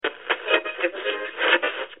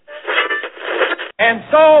And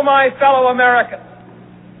so, my fellow Americans,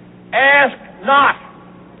 ask not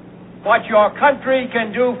what your country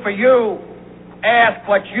can do for you. Ask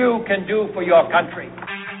what you can do for your country.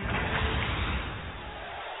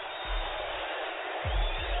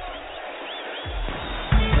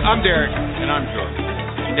 I'm Derek. And I'm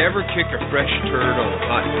George. Never kick a fresh turd on a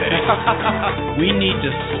hot day. We need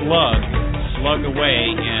to slug away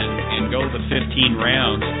and go the 15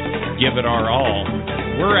 rounds, give it our all.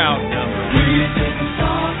 We're outnumbered. We didn't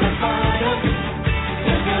start the fire.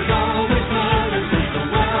 This was always murder since the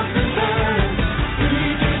world concerned. We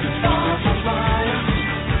didn't start the fire,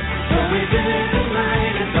 so we didn't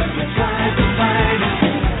light it, but we tried to fight it.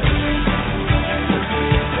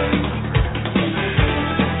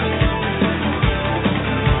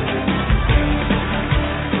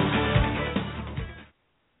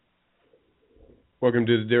 Welcome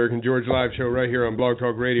to the Derek and George live show right here on Blog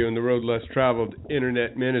Talk Radio and the Road Less Traveled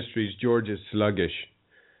Internet Ministries. George is sluggish.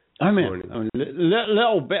 I'm a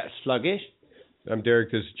little bit sluggish. I'm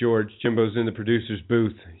Derek. This is George. Jimbo's in the producer's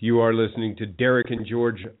booth. You are listening to Derek and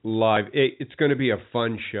George live. It's going to be a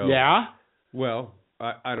fun show. Yeah? Well,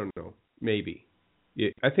 I don't know. Maybe.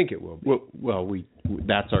 I think it will be. Well,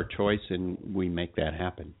 that's our choice, and we make that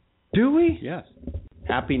happen. Do we? Yes.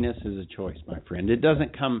 Happiness is a choice, my friend. It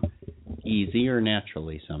doesn't come easy or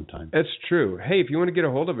naturally sometimes. That's true. Hey, if you want to get a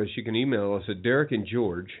hold of us, you can email us at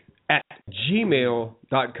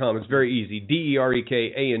derekandgeorge@gmail.com. It's very easy.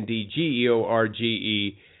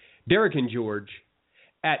 DerekandGeorge,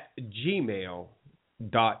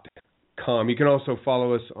 derekandgeorge@gmail.com. You can also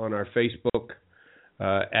follow us on our Facebook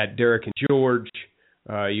at Derek and George.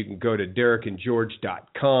 You can go to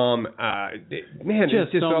derekandgeorge.com. Man,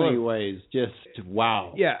 just so many ways. Just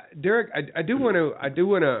wow. Yeah, Derek, I do want to,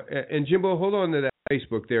 and Jimbo, hold on to that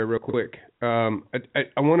Facebook there real quick. I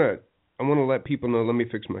want to let people know. Let me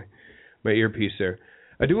fix my earpiece there.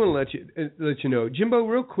 I do want to let you know, Jimbo,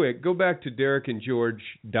 real quick. Go back to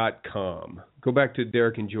derekandgeorge.com. Go back to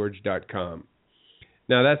derekandgeorge.com.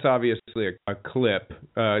 Now that's obviously a clip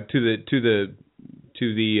to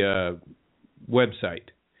the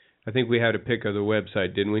website. I think we had a pic of the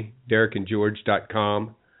website, didn't we?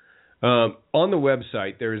 derekandgeorge.com. On the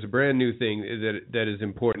website, there is a brand new thing that is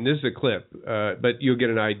important. This is a clip, but you'll get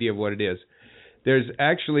an idea of what it is. There's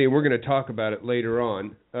actually, and we're going to talk about it later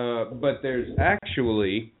on, but there's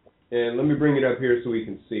actually, and let me bring it up here so we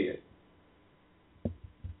can see it.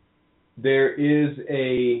 There is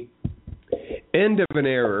a end of an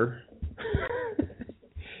error.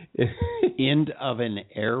 End of an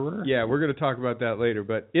error? Yeah, we're going to talk about that later.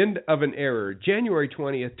 But end of an error. January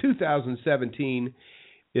 20th, 2017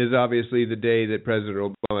 is obviously the day that President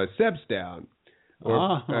Obama steps down.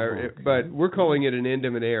 Okay. But we're calling it an end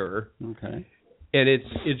of an error. Okay. And it's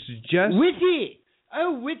just... Witty!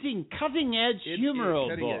 Oh, witty, cutting-edge humor,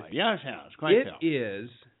 old boy. Yes, quite so. It is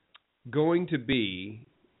going to be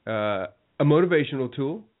a motivational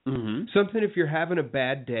tool. Mm-hmm. Something if you're having a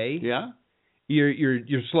bad day. Yeah.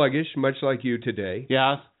 You're sluggish, much like you today.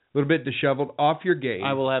 Yes. A little bit disheveled, off your game.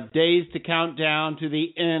 I will have days to count down to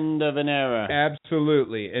the end of an era.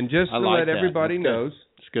 Absolutely. And just to let everybody know,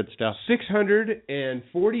 it's good stuff.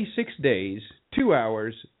 646 days, 2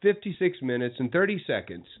 hours, 56 minutes, and 30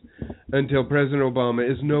 seconds until President Obama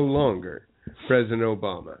is no longer President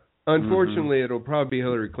Obama. Unfortunately, it'll probably be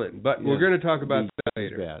Hillary Clinton. But we're going to talk about that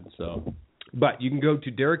later. Bad, so. But you can go to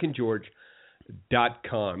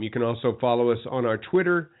derekandgeorge.com. You can also follow us on our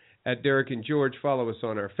Twitter at Derek and George. Follow us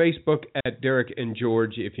on our Facebook at Derek and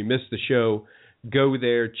George. If you missed the show, go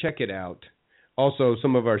there, check it out. Also,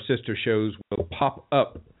 some of our sister shows will pop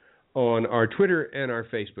up on our Twitter and our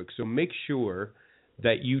Facebook. So make sure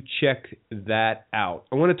that you check that out.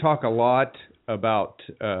 I want to talk a lot about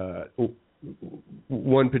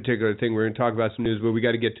one particular thing. We're going to talk about some news, but we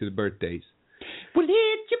got to get to the birthdays. Well,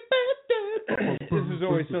 it's your birthday. This is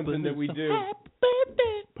always something that we do.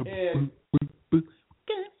 And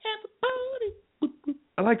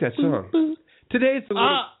I like that song. Today it's a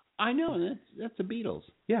little... I know, that's the Beatles.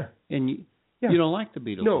 Yeah. And you don't like the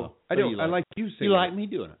Beatles, no, though. I don't. I like you singing. You like me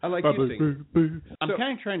doing it. I like you singing. I'm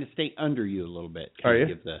kind of trying to stay under you a little bit. Are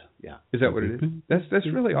you? Yeah. Is that what it is? That's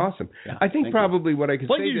really awesome. Yeah, I think probably what I could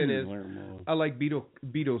say then is I I like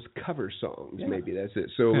Beatles cover songs. Yeah. Maybe that's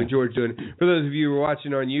it. So when George doing it. For those of you who are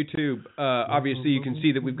watching on YouTube, obviously you can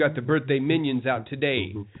see that we've got the birthday minions out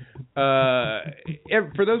today.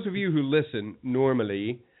 For those of you who listen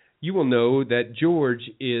normally, you will know that George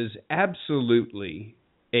is absolutely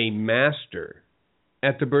a master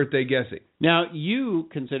at the birthday guessing. Now, you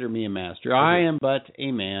consider me a master. I am but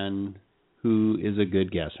a man who is a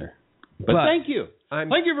good guesser. But thank you.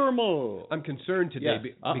 Thank you very much. I'm concerned today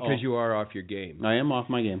because you are off your game. I am off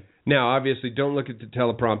my game. Now, obviously, don't look at the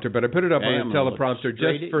teleprompter, but I put it up on the teleprompter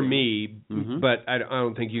just for me, but I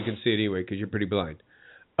don't think you can see it anyway because you're pretty blind.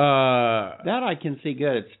 That I can see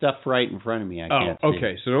good. It's stuff right in front of me. I can't see.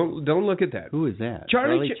 Okay, so don't look at that. Who is that?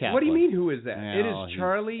 Charlie Chaplin. What do you mean, who is that? Well, it is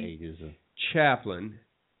Charlie Chaplin,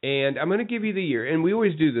 and I'm going to give you the year. And we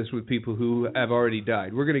always do this with people who have already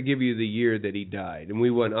died. We're going to give you the year that he died, and we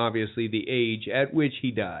want, obviously, the age at which he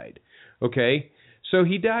died. Okay? So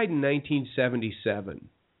he died in 1977.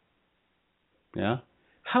 Yeah?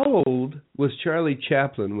 How old was Charlie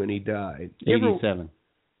Chaplin when he died? 87.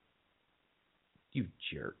 You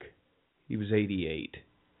jerk. He was 88.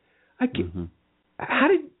 How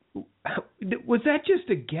was that just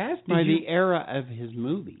a guess? By the era of his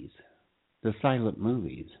movies, the silent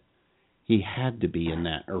movies, he had to be in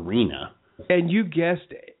that arena. And you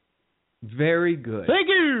guessed very good. Thank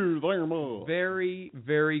you. Very,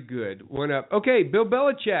 very good. One up. Okay, Bill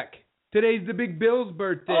Belichick. Today's the big Bill's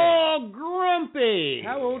birthday. Oh, Grumpy.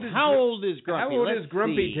 How old is Grumpy? How old is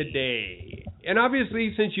Grumpy today? And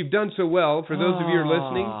obviously, since you've done so well, for those of you who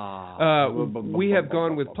are listening, we have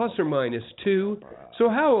gone with plus or minus 2. So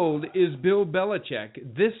how old is Bill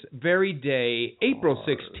Belichick this very day, April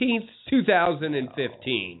 16th,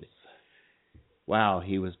 2015? Wow,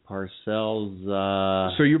 he was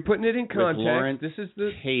Parcells. So you're putting it in context. Lawrence this is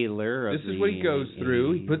the Taylor. This is what he goes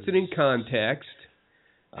through. He puts it in context.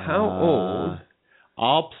 How old?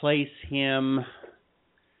 I'll place him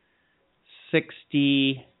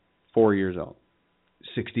 64 years old.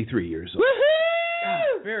 63 years old.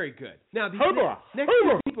 Woohoo! Very good. Now the next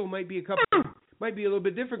two people might be a little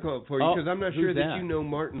bit difficult for you because I'm not sure that you know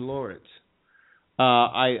Martin Lawrence.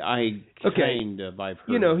 I kind of. I've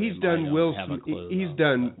heard. You know, he's done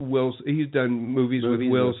He's done movies with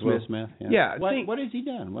Will Smith. Yeah. What has he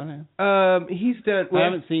done? He's done. Well, I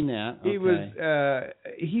haven't seen that. Okay. He was.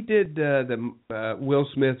 He did the Will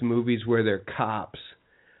Smith movies where they're cops.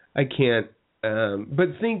 I can't.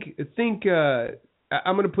 But think.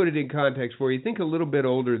 I'm going to put it in context for you. Think a little bit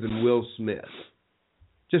older than Will Smith.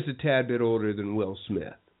 Just a tad bit older than Will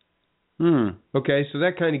Smith. Okay, so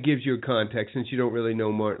that kind of gives you a context since you don't really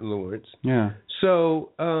know Martin Lawrence. Yeah.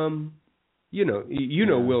 So, you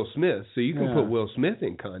know Will Smith, so you can put Will Smith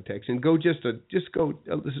in context and go just go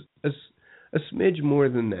a smidge more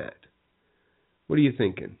than that. What are you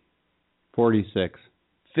thinking? 46.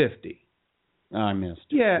 50. I missed.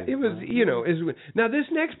 Yeah, it was. Now this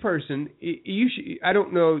next person, I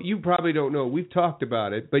don't know. You probably don't know. We've talked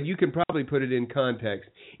about it, but you can probably put it in context.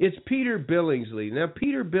 It's Peter Billingsley. Now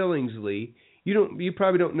Peter Billingsley, you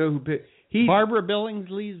probably don't know who. He's Barbara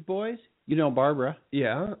Billingsley's boys. You know Barbara.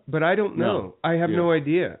 Yeah, but I don't know. No. I have no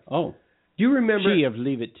idea. Oh. Do you remember? She of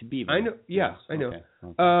Leave It to Beaver. I know. Yeah, I know.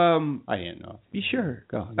 Okay. I didn't know. You sure?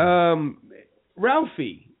 Go on.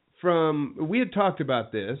 Ralphie we had talked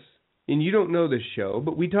about this. And you don't know this show,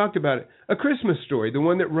 but we talked about it. A Christmas Story, the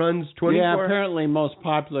one that runs 24 Yeah, apparently most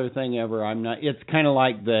popular thing ever. It's kind of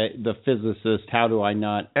like the physicist. How do I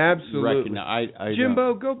not Absolutely. recognize?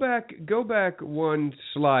 Jimbo, go back one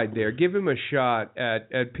slide there. Give him a shot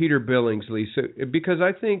at Peter Billingsley. Because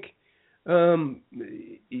I think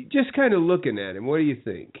just kind of looking at him, what do you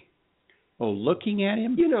think? Oh, looking at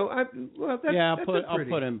him? I'll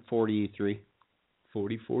put him 43.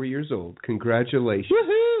 44 years old. Congratulations.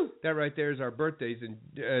 Woohoo! That right there is our birthdays. And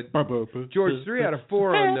George, 3 out of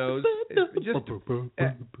 4 on those.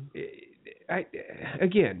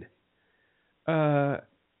 Again,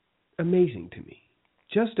 amazing to me.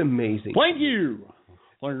 Just amazing. Thank you.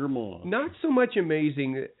 Not so much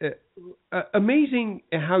amazing. Amazing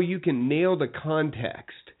how you can nail the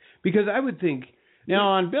context. Because I would think... Now,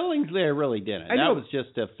 on Billingsley, I really didn't. That was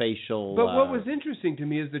just a facial... But what was interesting to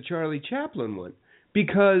me is the Charlie Chaplin one.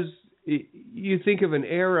 Because you think of an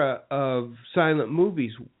era of silent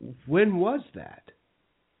movies. When was that?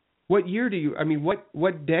 What year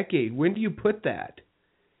what decade? When do you put that?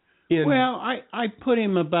 Well, I put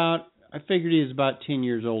him I figured he was about 10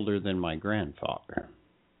 years older than my grandfather.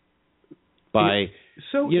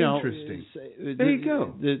 Interesting. There you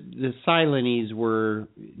go. The Silenies were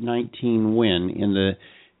 19 when in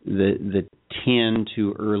the 10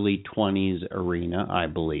 to early 20s arena, I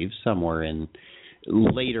believe, somewhere in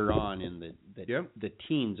later on in the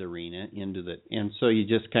teens arena and so you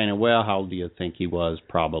just kind of how old do you think he was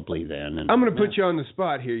probably then? And, I'm going to put you on the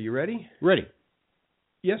spot here. You ready? Ready.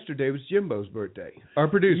 Yesterday was Jimbo's birthday. Our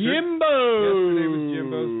producer. Jimbo. Yesterday was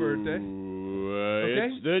Jimbo's birthday.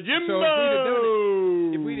 Okay. It's the Jimbo. So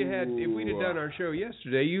if we'd have done our show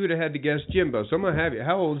yesterday, you would have had to guess Jimbo. So I'm going to have you.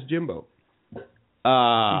 How old's Jimbo? Put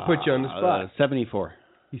you on the spot. 74.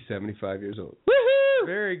 He's 75 years old. Woohoo!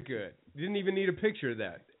 Very good. Didn't even need a picture of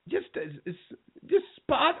that. Just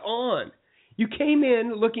spot on. You came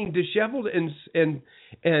in looking disheveled and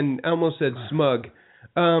I almost said smug.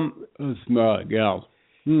 Smug, yeah.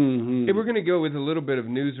 Mm-hmm. Hey, we're going to go with a little bit of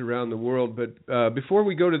news around the world, but before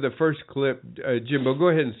we go to the first clip, Jimbo, go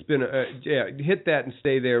ahead and spin. Hit that and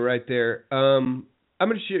stay there, right there. I'm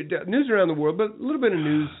going to share news around the world, but a little bit of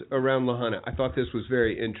news around Lahaina. I thought this was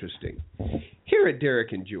very interesting. Here at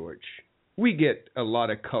Derek and George, we get a lot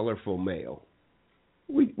of colorful mail.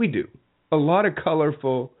 We do. A lot of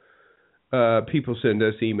colorful people send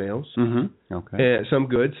us emails. Mm-hmm. Okay. Some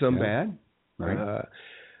good, some bad. Right.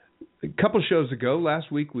 A couple shows ago,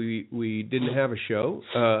 last week we didn't have a show,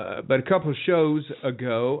 but a couple of shows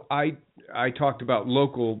ago, I talked about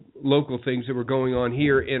local things that were going on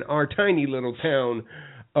here in our tiny little town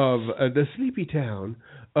of the sleepy town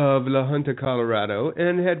of La Junta, Colorado,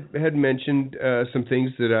 and had mentioned some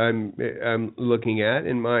things that I'm looking at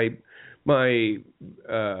in my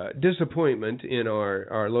disappointment in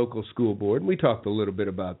our local school board. We talked a little bit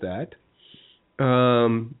about that.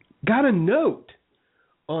 Got a note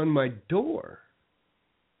on my door.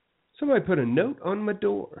 Somebody put a note on my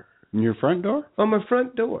door. In your front door? On my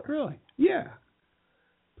front door. Really? Yeah.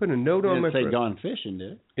 Put a note on my front door. It didn't say gone fishing,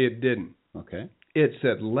 did it? It didn't. Okay. It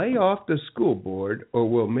said, lay off the school board or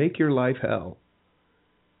we'll make your life hell.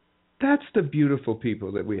 That's the beautiful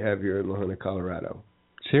people that we have here in La Junta, Colorado.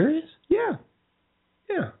 Serious? Yeah.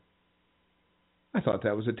 Yeah. I thought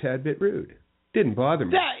that was a tad bit rude. Didn't bother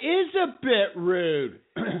me. That is a bit rude.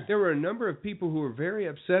 There were a number of people who were very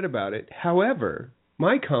upset about it. However,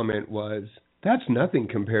 my comment was, that's nothing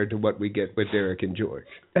compared to what we get with Derek and George.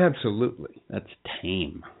 Absolutely. That's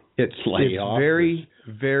tame. It's very,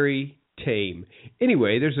 very tame.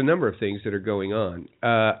 Anyway, there's a number of things that are going on.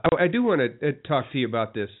 I do want to talk to you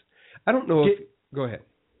about this. I don't know if... Go ahead.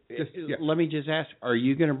 Let me just ask, are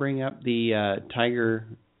you going to bring up the Tiger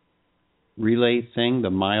relay thing, the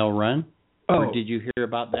mile run? Oh. Or did you hear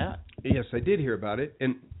about that? Yes, I did hear about it,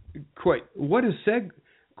 and what does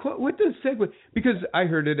segue? Because I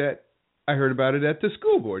heard about it at the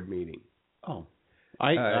school board meeting. Oh,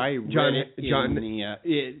 I read it.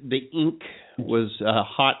 The ink was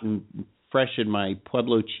hot and fresh in my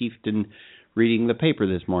Pueblo chieftain reading the paper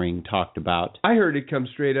this morning. Talked about. I heard it come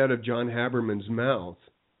straight out of John Haberman's mouth,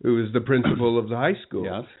 who was the principal of the high school.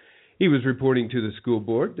 Yes. He was reporting to the school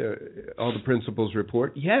board. All the principals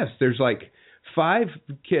report. Yes, there's like 5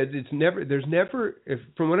 kids.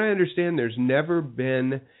 From what I understand, there's never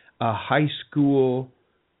been a high school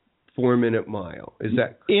 4-minute mile. Is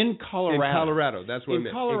that in Colorado? In Colorado, that's what I meant.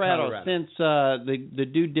 In Colorado, since the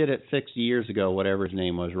dude did it 60 years ago, whatever his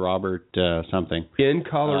name was, Robert something. In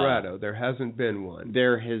Colorado, there hasn't been one.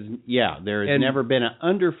 There has never been an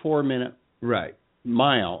under 4-minute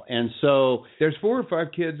mile, and so there's 4 or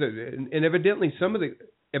 5 kids, and evidently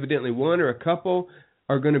one or a couple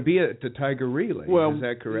are going to be at the Tiger Relay. Well, is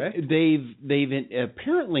that correct? They've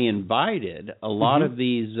apparently invited a lot of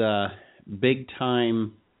these big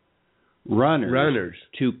time runners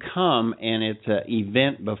to come, and it's an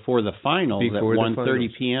event before the finals at 1:30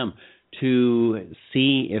 p.m. to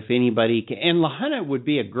see if anybody can. And La Junta would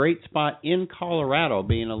be a great spot in Colorado,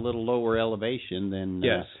 being a little lower elevation than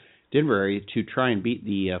Denver, to try and beat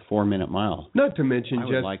the 4-minute mile. Not to mention, I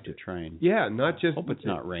would like to train. Yeah, not just. Hope it's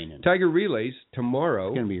not raining. Tiger Relays tomorrow.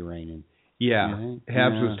 It's going to be raining. Yeah,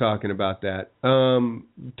 Habs was talking about that.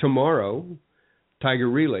 Tomorrow, Tiger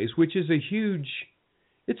Relays, which is a huge.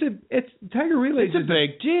 Tiger Relays. It's a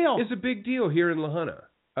big deal. It's a big deal here in La Junta.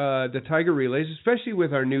 The Tiger Relays, especially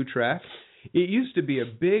with our new track. It used to be a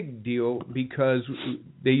big deal because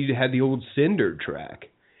they had the old cinder track.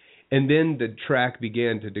 And then the track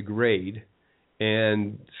began to degrade,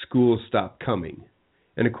 and schools stopped coming.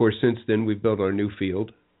 And of course, since then we've built our new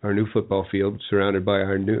field, our new football field, surrounded by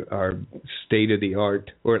our state of the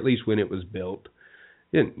art, or at least when it was built,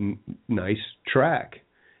 nice track.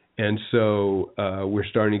 And so we're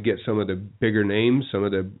starting to get some of the bigger names. Some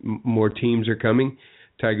of the more teams are coming.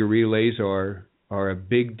 Tiger Relays are a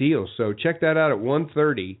big deal. So check that out at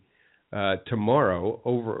 1:30 tomorrow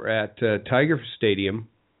over at Tiger Stadium.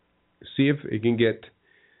 See if it can get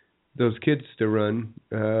those kids to run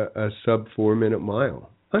a sub 4-minute mile.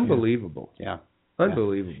 Unbelievable. Yeah.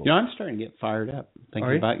 Unbelievable. I'm starting to get fired up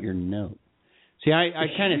thinking about your note. See, I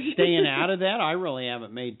kind of staying out of that. I really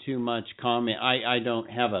haven't made too much comment. I don't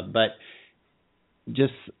have but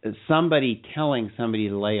just somebody telling somebody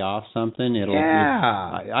to lay off something.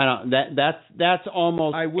 That's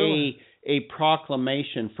almost a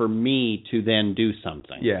proclamation for me to then do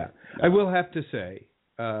something. Yeah. I will have to say,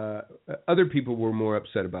 other people were more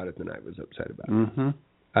upset about it than I was upset about it. Mm-hmm.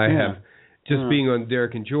 I have Just being on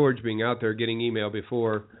Derek and George, being out there getting email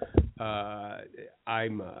before, I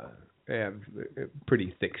have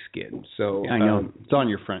pretty thick skin. So I know. It's on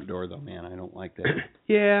your front door, though, man. I don't like that.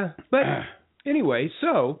 Yeah, but anyway,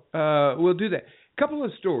 so we'll do that. A couple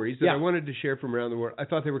of stories that I wanted to share from around the world. I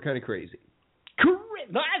thought they were kind of crazy.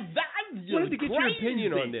 I wanted to get your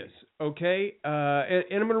opinion on this, okay? And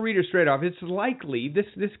I'm going to read her straight off. It's likely,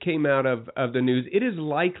 this came out of the news, it is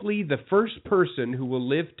likely the first person who will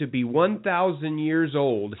live to be 1,000 years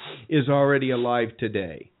old is already alive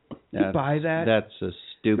today. You buy that? That's the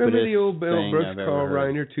stupidest Remember the old Bill thing Brooks, I've ever Carl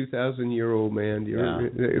heard. Reiner, 2,000-year-old man?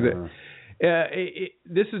 Yeah.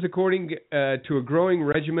 This is according to a growing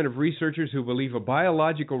regiment of researchers who believe a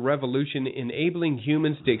biological revolution enabling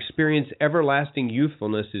humans to experience everlasting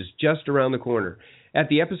youthfulness is just around the corner. At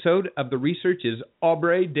the episode of the research is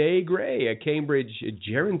Aubrey de Grey, a Cambridge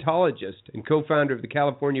gerontologist and co-founder of the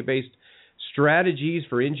California-based Strategies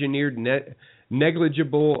for Engineered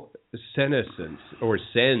Negligible Senescence, or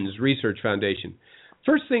SENS, Research Foundation.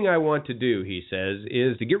 First thing I want to do, he says,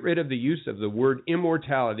 is to get rid of the use of the word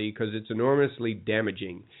immortality because it's enormously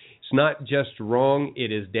damaging. It's not just wrong,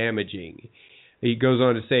 it is damaging. He goes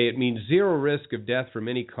on to say it means zero risk of death from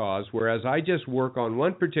any cause, whereas I just work on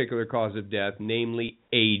one particular cause of death, namely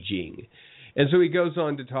aging. And so he goes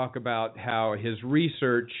on to talk about how his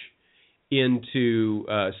research into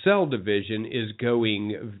cell division is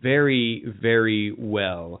going very, very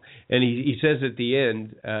well. And he says at the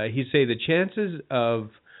end, he say the chances of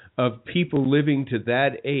people living to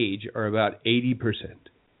that age are about 80%.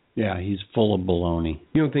 Yeah, he's full of baloney.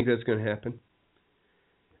 You don't think that's going to happen?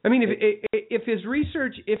 I mean, if his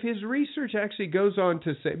research actually goes on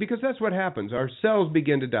to say, because that's what happens, our cells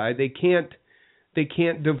begin to die. They can't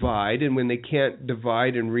divide, and when they can't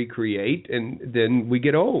divide and recreate, and then we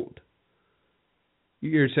get old.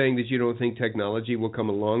 You're saying that you don't think technology will come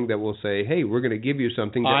along that will say, hey, we're going to give you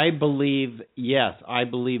something. I believe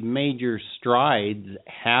major strides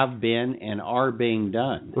have been and are being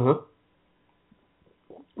done. Uh-huh.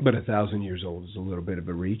 But 1,000 years old is a little bit of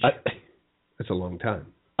a reach. That's a long time.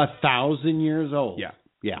 1,000 years old?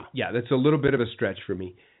 Yeah, that's a little bit of a stretch for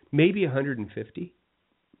me. Maybe 150?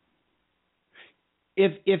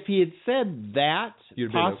 If he had said that,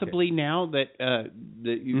 possibly okay. Now that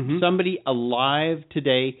somebody alive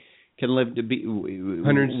today can live to be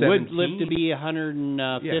 117? Would live to be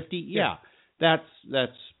 150. Yeah.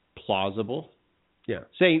 That's plausible. Yeah.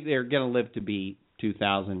 Say they're going to live to be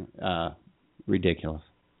 2,000. Ridiculous.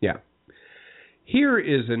 Yeah. Here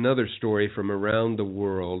is another story from around the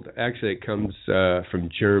world. Actually, it comes from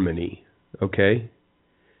Germany. Okay.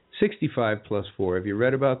 65 plus 4. Have you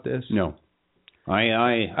read about this? No. I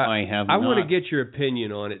have not. I want to get your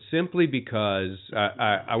opinion on it simply because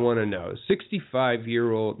I want to know.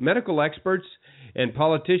 65-year-old medical experts and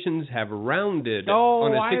politicians have rounded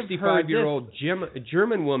on a 65-year-old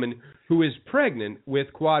German woman who is pregnant with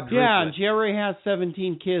quadruplets. Yeah, and she already has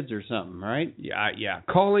 17 kids or something, right? Yeah.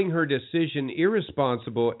 Calling her decision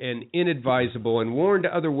irresponsible and inadvisable and warned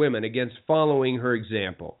other women against following her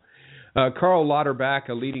example. Karl Lauterbach,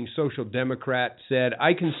 a leading social democrat, said,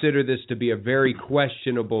 I consider this to be a very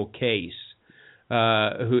questionable case.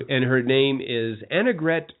 And her name is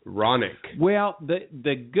Annegret Ronick. Well,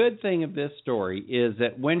 the good thing of this story is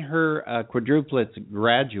that when her quadruplets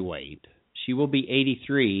graduate, she will be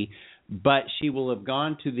 83, but she will have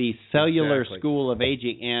gone to the cellular school of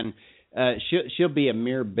aging, and she'll be a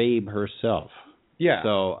mere babe herself. Yeah.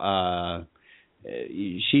 So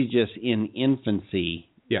she's just in infancy.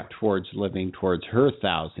 Yeah. Towards living towards her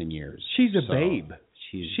 1,000 years. She's a babe.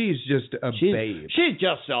 She's just a babe. She's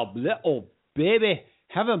just a little baby.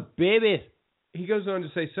 Have a baby. He goes on to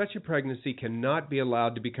say, such a pregnancy cannot be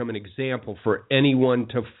allowed to become an example for anyone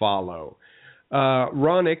to follow.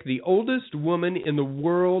 Ronick, the oldest woman in the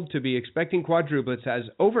world to be expecting quadruplets, has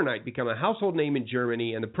overnight become a household name in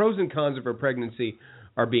Germany, and the pros and cons of her pregnancy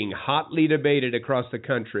are being hotly debated across the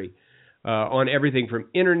country. On everything from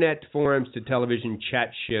internet forums to television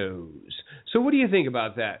chat shows. So what do you think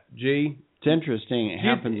about that, G? It's interesting. It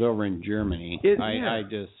happens over in Germany. I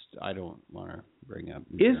don't want to bring up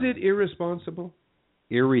Germany. Is it irresponsible?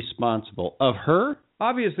 Irresponsible. Of her?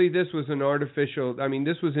 Obviously, this was an artificial,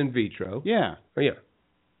 this was in vitro. Yeah. Oh,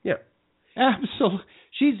 yeah. Absolutely.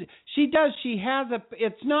 She has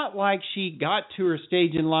it's not like she got to her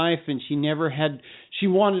stage in life and she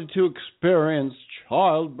wanted to experience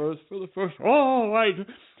childbirth for the first,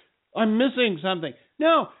 I'm missing something.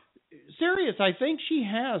 No, serious, I think she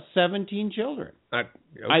has 17 children. Okay.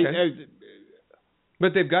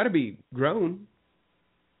 But they've got to be grown.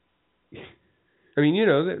 I mean,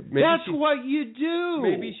 maybe that's what you do.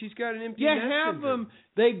 Maybe she's got an empty You nest have syndrome. them,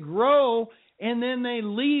 they grow, and then they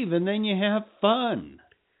leave, and then you have fun.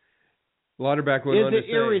 Lauterbach went on to say... Is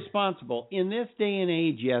it irresponsible? In this day and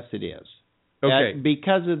age, yes, it is. Okay.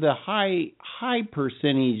 Because of the high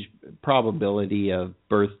percentage probability of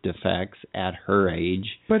birth defects at her age.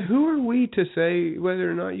 But who are we to say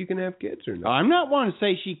whether or not you can have kids or not? I'm not one to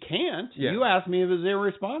say she can't. Yeah. You asked me if it was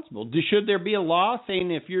irresponsible. Should there be a law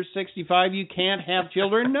saying if you're 65 you can't have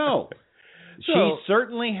children? No. She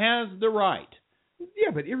certainly has the right.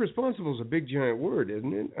 Yeah, but irresponsible is a big giant word,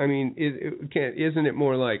 isn't it? I mean, isn't it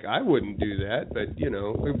more like I wouldn't do that? But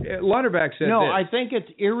Lauterbach said no. this. I think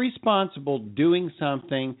it's irresponsible doing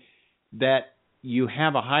something that you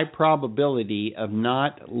have a high probability of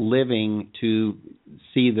not living to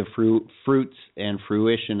see the fruits and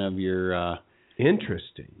fruition of your.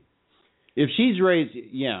 Interesting. If she's raised,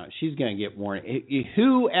 she's going to get warned.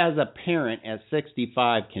 Who, as a parent at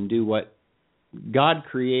 65, can do what God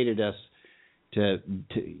created us?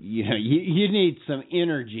 You need some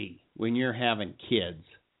energy when you're having kids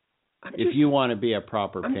if you want to be a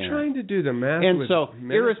proper parent. I'm trying to do the math. And with so,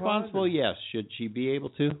 menopause. irresponsible, yes. Should she be able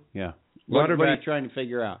to? Yeah. What are you trying to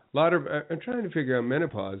figure out? I'm trying to figure out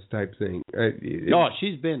menopause type thing.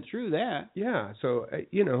 She's been through that. Yeah, so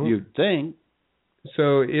you'd think.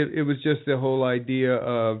 So it was just the whole idea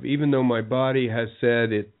of, even though my body has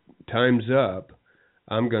said time's up,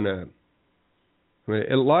 I'm gonna.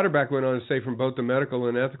 Lauterbach went on to say, from both the medical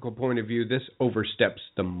and ethical point of view, this oversteps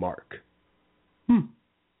the mark.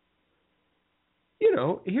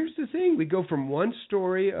 Here's the thing. We go from one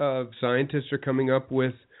story of scientists are coming up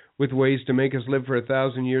with ways to make us live for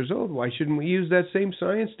 1,000 years old. Why shouldn't we use that same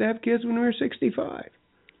science to have kids when we're 65?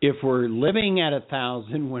 If we're living at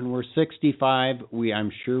 1,000 when we're 65,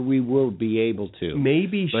 I'm sure we will be able to.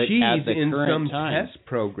 Maybe but she's in some time, test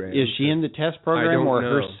program. Is she in the test program, or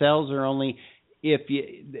her cells are only? I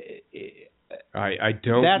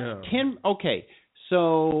don't know. 10. Okay,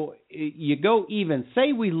 so you go even.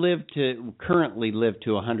 Say we currently live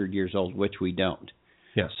to 100 years old, which we don't.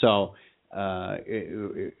 Yeah. So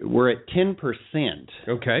we're at 10%.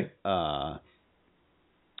 Okay.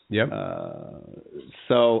 Yep.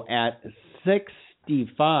 So at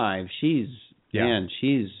 65, she's a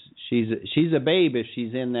babe if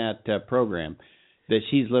she's in that program. That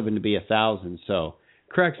she's living to be 1,000. So.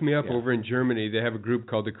 Cracks me up over in Germany. They have a group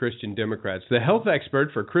called the Christian Democrats. The health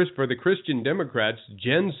expert for the Christian Democrats,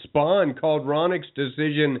 Jen Spahn, called Ronick's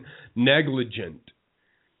decision negligent.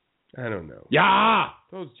 I don't know. Yeah.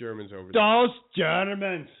 Those Germans over there. Those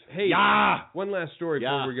Germans. Hey, one last story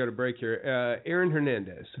before we go to break here. Aaron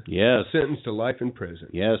Hernandez. Yes. Sentenced to life in prison.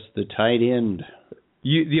 Yes, the tight end.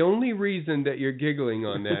 The only reason that you're giggling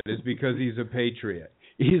on that is because he's a patriot.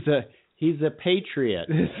 He's a patriot.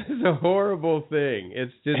 This is a horrible thing.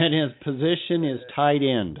 It's just, and his position is tight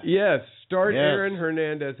end. Yes. Aaron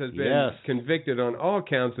Hernandez has been convicted on all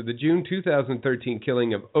counts of the June 2013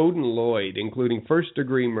 killing of Odin Lloyd, including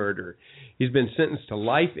first-degree murder. He's been sentenced to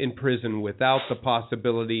life in prison without the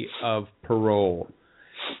possibility of parole.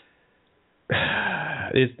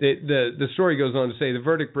 The story goes on to say the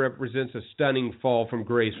verdict represents a stunning fall from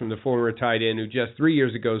grace from the former tight end who just 3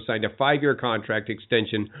 years ago signed a 5-year contract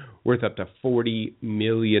extension worth up to $40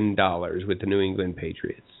 million with the New England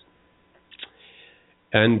Patriots.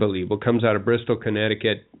 Unbelievable. Comes out of Bristol,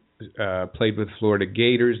 Connecticut, played with Florida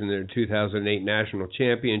Gators in their 2008 national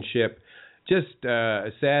championship. Just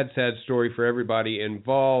a sad story for everybody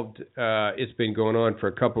involved. It's been going on for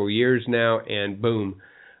a couple of years now, and boom,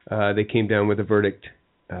 they came down with a verdict,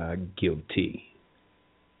 guilty.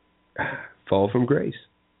 Fall from grace.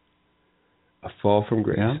 A fall from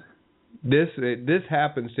grace. Yeah. This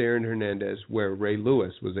happens to Aaron Hernandez, where Ray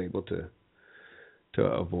Lewis was able to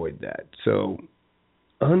avoid that. So,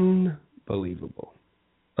 unbelievable.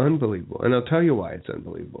 And I'll tell you why it's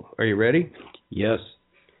unbelievable. Are you ready? Yes.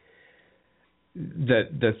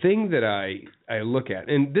 The thing that I look at,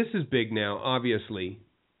 and this is big now, obviously,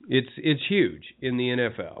 it's huge in the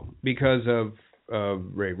NFL because of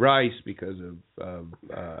Ray Rice, because of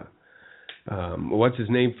what's his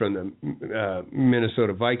name from the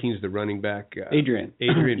Minnesota Vikings, the running back Adrian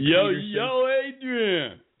Yo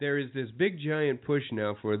Adrian. There is this big giant push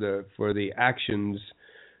now for the actions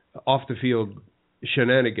off the field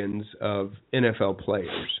shenanigans of NFL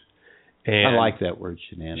players. And I like that word,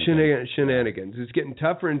 shenanigans. Shenanigans. It's getting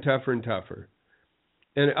tougher and tougher and tougher.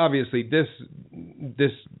 And obviously this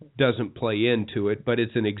doesn't play into it, but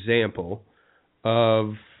it's an example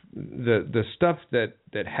of the stuff that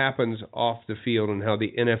happens off the field and how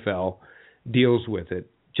the NFL deals with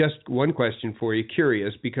it. Just one question for you,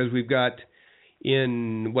 curious, because we've got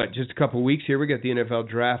in just a couple of weeks here, we got the NFL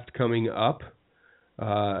draft coming up.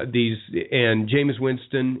 And Jameis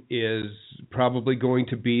Winston is probably going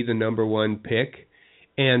to be the number one pick.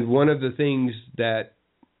 And one of the things that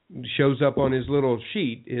shows up on his little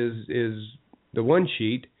sheet is the one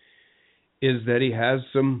sheet is that he has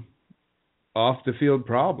some off the field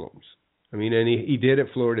problems. I mean, and he did at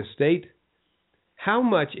Florida State. How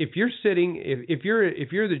much, if you're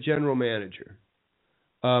the general manager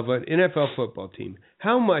of an NFL football team,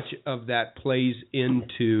 how much of that plays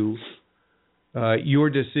into your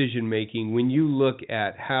decision making when you look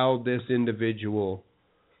at how this individual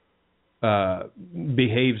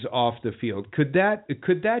behaves off the field? Could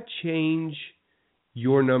that change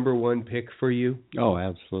your number one pick for you? Oh,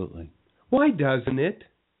 absolutely. Why doesn't it?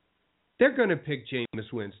 They're going to pick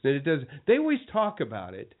Jameis Winston. It does. They always talk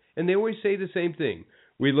about it, and they always say the same thing.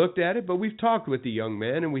 We looked at it, but we've talked with the young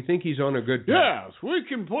man, and we think he's on a good path. Yes, we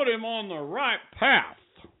can put him on the right path.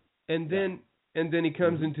 And then he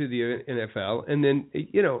comes into the NFL, and then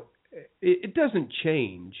it doesn't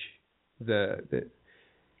change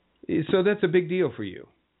so that's a big deal for you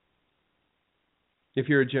if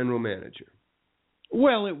you're a general manager.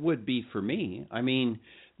 Well, it would be for me. I mean,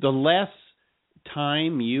 the less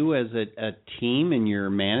time you as a team and your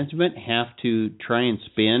management have to try and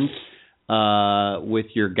spend with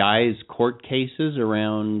your guys' court cases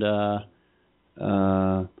around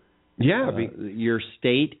your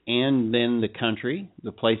state and then the country,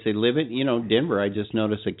 the place they live in. Denver, I just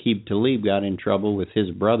noticed Aqib Talib got in trouble with his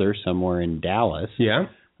brother somewhere in Dallas. Yeah.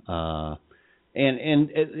 And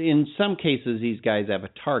in some cases, these guys have a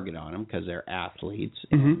target on them because they're athletes.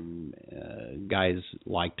 Mm-hmm. And guys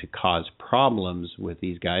like to cause problems with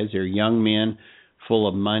these guys. They're young men full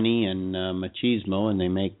of money and machismo, and they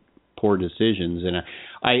make poor decisions. And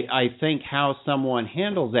I think how someone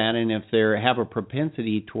handles that, and if they have a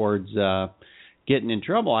propensity towards getting in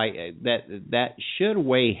trouble, that should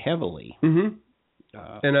weigh heavily. Mm-hmm.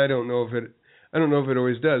 And I don't know if it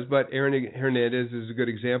always does, but Aaron Hernandez is a good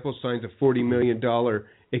example. Signs a $40 million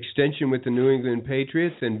extension with the New England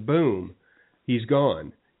Patriots, and boom, he's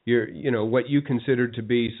gone. What you considered to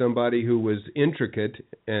be somebody who was intricate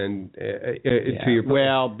and to your point.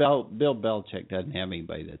 Well, Bill Belichick doesn't have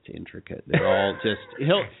anybody that's intricate. They're all just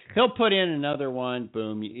he'll put in another one.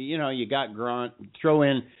 Boom, you got Grant. Throw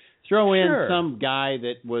in Sure. some guy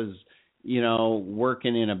that was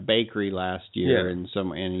working in a bakery last year, and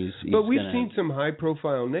he's But we've seen some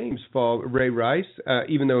high-profile names fall. Ray Rice,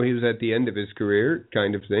 even though he was at the end of his career,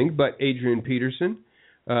 kind of thing. But Adrian Peterson,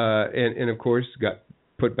 and of course got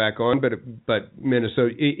put back on. But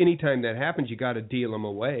Minnesota, anytime that happens, you got to deal them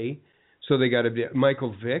away. So they got to be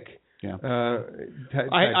Michael Vick. Yeah.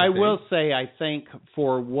 I will say, I think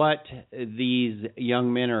for what these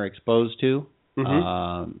young men are exposed to.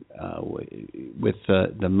 Mm-hmm. With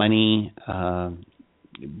the money,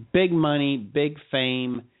 big money, big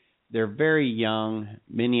fame, they're very young.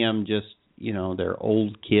 Many of them just, they're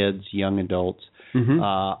old kids, young adults. Mm-hmm.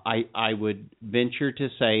 I would venture to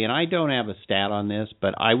say, and I don't have a stat on this,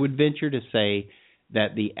 but I would venture to say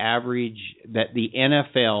that the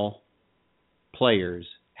NFL players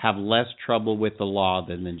have less trouble with the law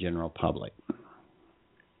than the general public.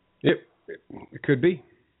 It could be.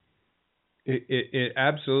 It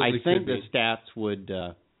absolutely could be. I think the stats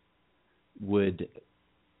would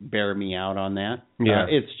bear me out on that. Yeah.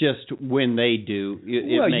 It's just when they do,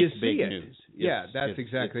 it makes big news. That's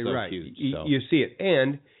exactly so right. Huge, so. You see it.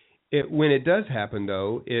 And when it does happen,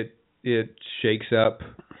 though, it shakes up,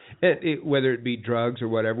 whether it be drugs or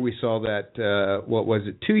whatever. We saw that,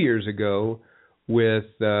 2 years ago with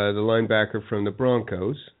the linebacker from the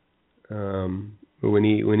Broncos, when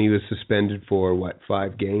he was suspended for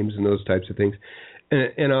 5 games and those types of things,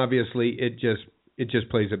 and obviously it just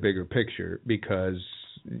plays a bigger picture because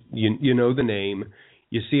you know the name,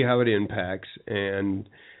 you see how it impacts, and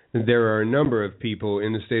there are a number of people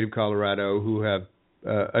in the state of Colorado who have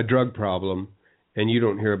a drug problem, and you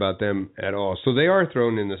don't hear about them at all. So they are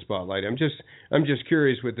thrown in the spotlight. I'm just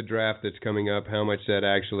curious with the draft that's coming up, how much that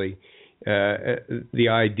actually. The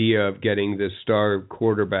idea of getting this star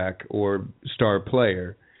quarterback or star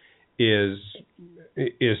player is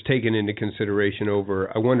taken into consideration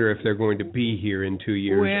over. I wonder if they're going to be here in 2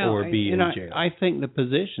 years or be in jail. I think the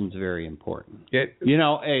position's very important. Say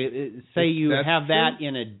you have that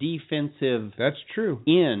in a defensive. That's true.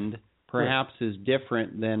 End. Perhaps is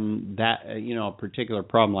different than that, a particular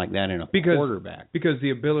problem like that in a quarterback. Because the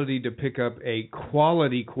ability to pick up a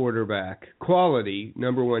quality quarterback,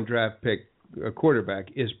 number one draft pick quarterback,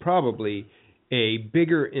 is probably a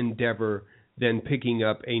bigger endeavor than picking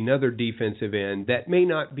up another defensive end that may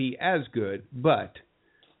not be as good, but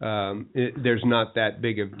there's not that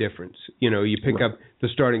big of difference. You pick up the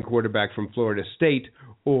starting quarterback from Florida State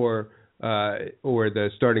or the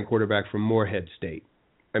starting quarterback from Morehead State.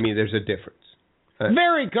 I mean, there's a difference.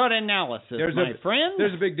 Very good analysis, my friend.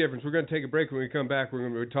 There's a big difference. We're going to take a break. When we come back, we're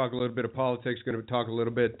going to talk a little bit of politics, going to talk a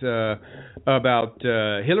little bit about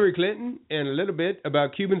Hillary Clinton and a little bit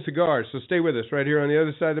about Cuban cigars. So stay with us right here on the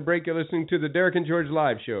other side of the break. You're listening to the Derek and George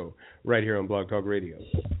Live Show right here on Blog Talk Radio.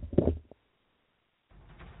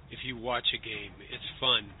 If you watch a game, it's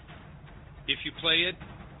fun. If you play it,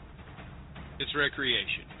 it's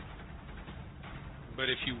recreation. But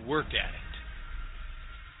if you work at it,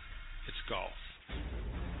 it's golf.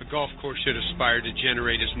 A golf course should aspire to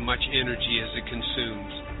generate as much energy as it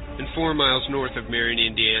consumes. And 4 miles north of Marion,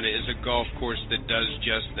 Indiana is a golf course that does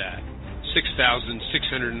just that.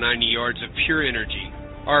 6,690 yards of pure energy.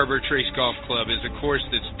 Arbor Trace Golf Club is a course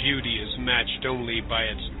that's beauty is matched only by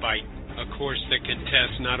its bite. A course that can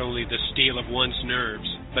test not only the steel of one's nerves,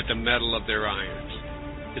 but the metal of their irons.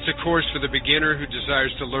 It's a course for the beginner who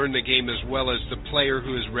desires to learn the game as well as the player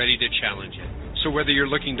who is ready to challenge it. So whether you're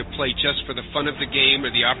looking to play just for the fun of the game or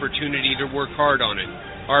the opportunity to work hard on it,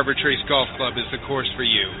 Arbor Trace Golf Club is the course for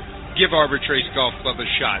you. Give Arbor Trace Golf Club a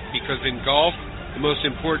shot, because in golf, the most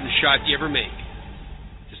important shot you ever make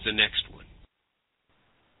is the next one.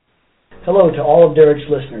 Hello to all of Derek's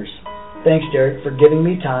listeners. Thanks, Derek, for giving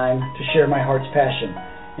me time to share my heart's passion,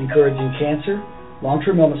 encouraging cancer,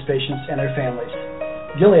 long-term illness patients, and their families.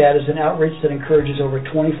 Gilead is an outreach that encourages over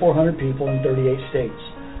 2,400 people in 38 states.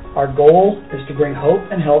 Our goal is to bring hope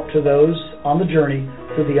and help to those on the journey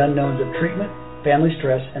through the unknowns of treatment, family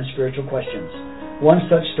stress, and spiritual questions. One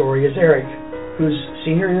such story is Eric, whose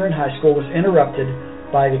senior year in high school was interrupted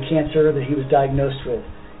by the cancer that he was diagnosed with,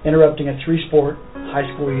 interrupting a 3-sport high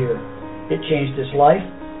school year. It changed his life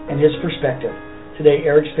and his perspective. Today,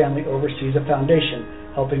 Eric's family oversees a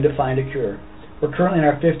foundation helping to find a cure. We're currently in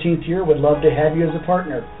our 15th year. Would love to have you as a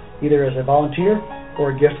partner, either as a volunteer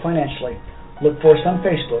or a gift financially. Look for us on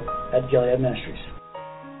Facebook at Gilead Ministries.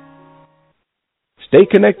 Stay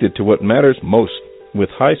connected to what matters most with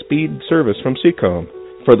high-speed service from Seacom.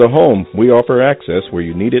 For the home, we offer access where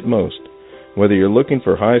you need it most. Whether you're looking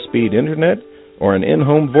for high-speed internet or an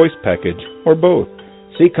in-home voice package or both,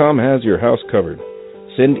 Seacom has your house covered.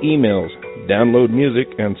 Send emails, download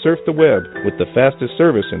music, and surf the web with the fastest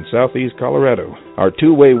service in southeast Colorado. Our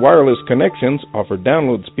two-way wireless connections offer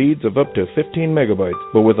download speeds of up to 15 megabytes,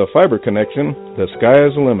 but with a fiber connection, the sky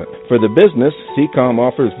is the limit. For the business, Seacom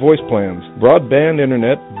offers voice plans, broadband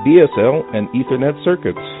internet, DSL, and Ethernet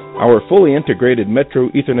circuits. Our fully integrated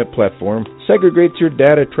Metro Ethernet platform segregates your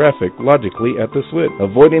data traffic logically at the switch,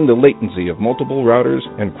 avoiding the latency of multiple routers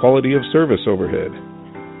and quality of service overhead.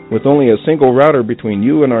 With only a single router between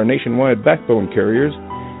you and our nationwide backbone carriers,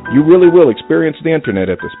 you really will experience the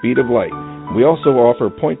internet at the speed of light. We also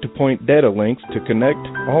offer point-to-point data links to connect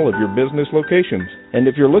all of your business locations. And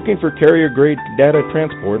if you're looking for carrier-grade data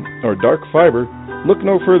transport or dark fiber, look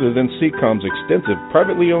no further than Seacom's extensive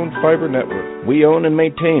privately owned fiber network. We own and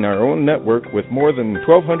maintain our own network with more than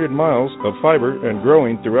 1,200 miles of fiber and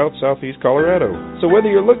growing throughout southeast Colorado. So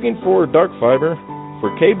whether you're looking for dark fiber,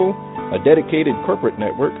 for cable, a dedicated corporate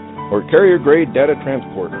network, or carrier-grade data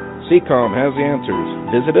transport, Seacom has the answers.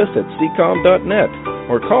 Visit us at seacom.net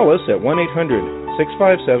or call us at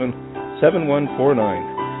 1-800-657-7149.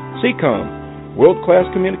 Seacom, world-class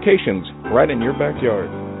communications right in your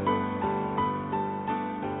backyard.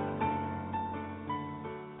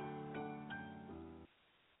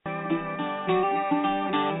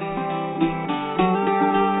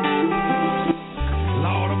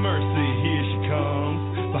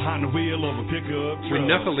 When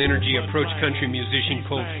Knuckle Energy approached country musician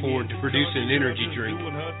Colt Ford to produce an energy drink,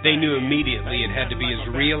 they knew immediately it had to be as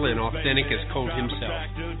real and authentic as Colt himself.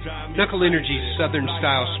 Knuckle Energy's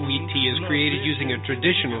Southern-style sweet tea is created using a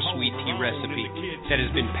traditional sweet tea recipe that has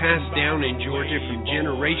been passed down in Georgia from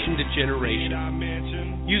generation to generation.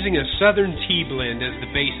 Using a Southern tea blend as the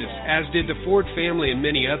basis, as did the Ford family and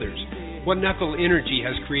many others, what Knuckle Energy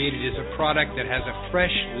has created is a product that has a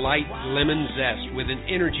fresh, light lemon zest with an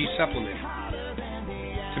energy supplement.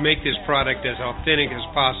 To make this product as authentic as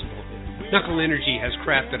possible, Knuckle Energy has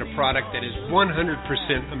crafted a product that is 100%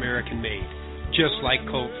 American-made, just like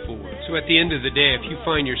Colt Ford. So at the end of the day, if you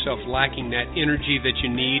find yourself lacking that energy that you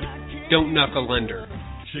need, don't knuckle under.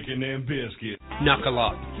 Chicken and biscuit. Knuckle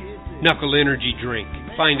up. Knuckle Energy drink.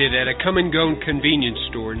 Find it at a come-and-go convenience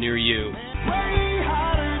store near you.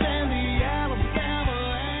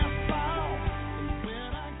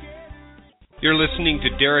 You're listening to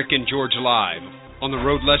Derek and George Live on the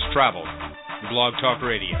Road Less Traveled, Blog Talk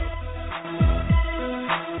Radio.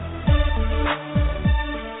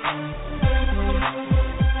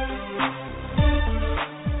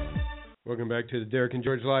 Welcome back to the Derek and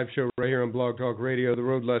George Live Show right here on Blog Talk Radio, the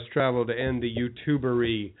road less traveled and the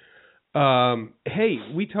YouTubery. Hey,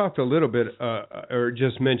 we talked a little bit, or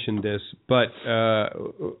just mentioned this, but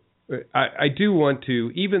I do want to,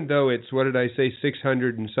 even though it's, what did I say,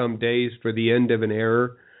 600 and some days for the end of an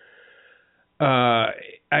era,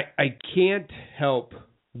 I can't help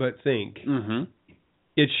but think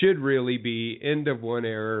it should really be end of one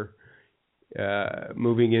era,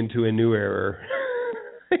 moving into a new era.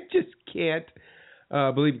 I just can't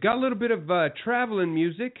believe. Got a little bit of traveling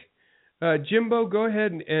music. Jimbo, go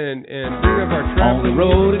ahead and bring up our traveling on the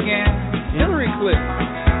road music. again. Hillary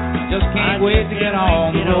Clinton. Just can't wait to get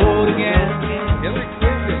on the road again. Hillary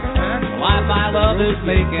Clinton is back. The life I love is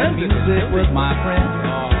making music with my friends.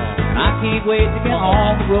 And I can't wait to get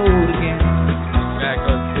on the road again. Back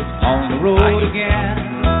on the road again.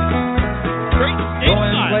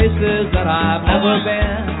 Going places that I've never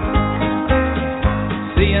been.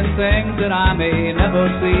 Seeing things that I may never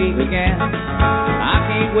see again. I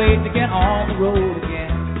can't wait to get on the road again.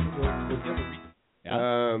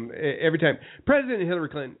 Every time. President Hillary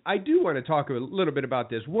Clinton, I do want to talk a little bit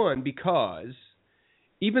about this. One, because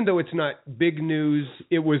even though it's not big news,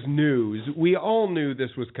 it was news. We all knew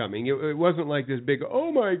this was coming. It wasn't like this big,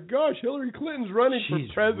 oh my gosh, Hillary Clinton's running for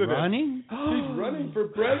president. Running? She's running for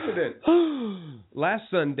president. Last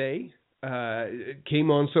Sunday,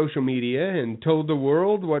 came on social media and told the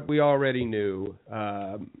world what we already knew.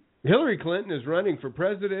 Hillary Clinton is running for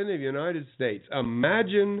president of the United States.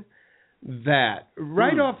 Imagine that.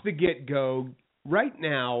 Right off the get-go, right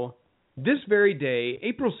now, this very day,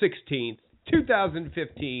 April 16th,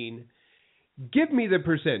 2015, give me the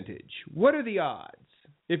percentage. What are the odds?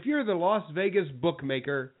 If you're the Las Vegas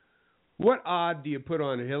bookmaker, what odd do you put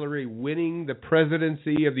on Hillary winning the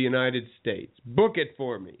presidency of the United States? Book it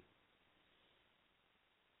for me.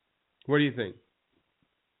 What do you think?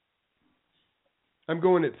 I'm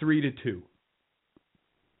going at 3-2.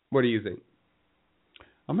 What do you think?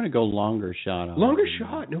 I'm going to go longer shot on Longer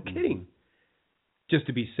shot? No kidding. Just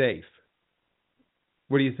to be safe.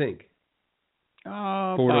 What do you think?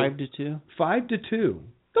 5-2. 5-2.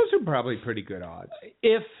 Those are probably pretty good odds.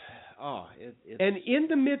 And in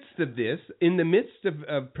the midst of this, in the midst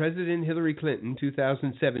of President Hillary Clinton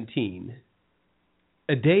 2017,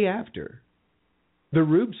 a day after, the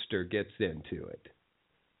Rubester gets into it.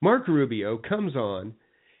 Mark Rubio comes on,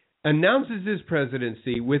 announces his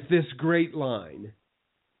presidency with this great line.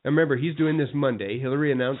 Now remember, he's doing this Monday.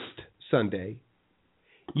 Hillary announced Sunday.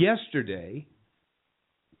 Yesterday,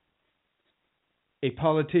 a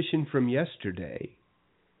politician from yesterday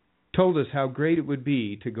told us how great it would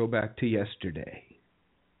be to go back to yesterday.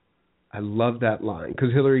 I love that line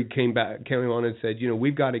because Hillary came on and said,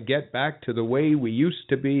 we've got to get back to the way we used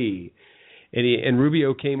to be. And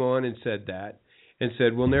Rubio came on and said that. And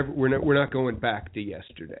said, we're not going back to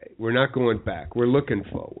yesterday. We're not going back. We're looking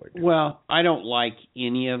forward. Well, I don't like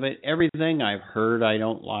any of it. Everything I've heard, I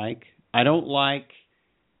don't like. I don't like.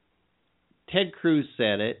 Ted Cruz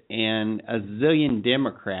said it, and a zillion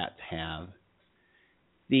Democrats have.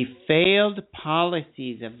 The failed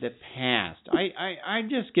policies of the past. I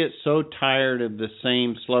just get so tired of the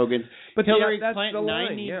same slogans. But Hillary Clinton,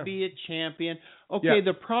 I need to be a champion. Okay,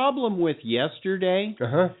 the problem with yesterday.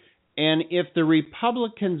 And if the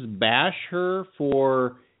Republicans bash her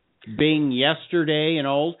for being yesterday and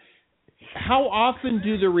old, how often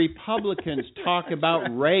do the Republicans talk about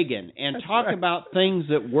Reagan and talk about things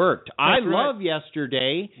that worked? I love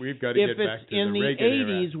yesterday. We've got to get back to in the Reagan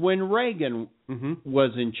 80s era. when Reagan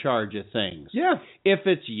was in charge of things. Yeah. If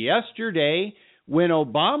it's yesterday when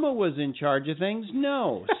Obama was in charge of things,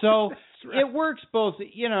 no. So it works both,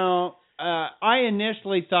 I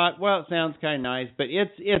initially thought, well, it sounds kind of nice, but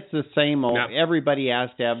it's the same old. No. Everybody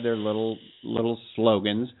has to have their little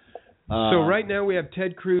slogans. So right now we have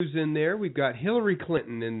Ted Cruz in there. We've got Hillary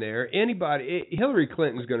Clinton in there. Hillary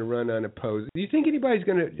Clinton's going to run unopposed. Do you think anybody's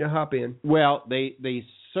going to hop in? Well, they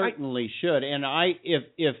certainly should. And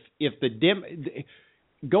if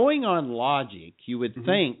going on logic, you would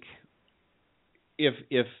think if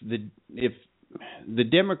the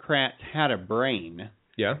Democrats had a brain,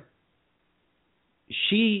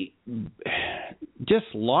 she just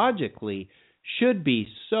logically should be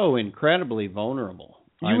so incredibly vulnerable.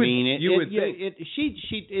 It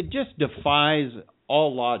just defies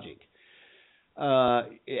all logic.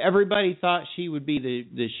 Everybody thought she would be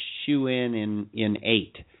the shoe-in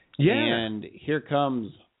 8. Yeah. And here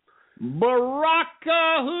comes Barack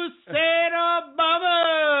Hussein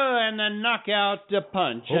Obama and the knockout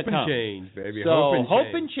punch. Hope and change, baby. So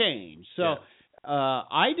hope and change. So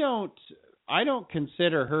I don't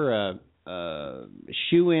consider her a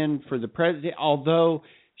shoe-in for the president, although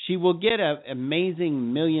she will get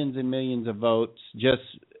amazing millions and millions of votes, just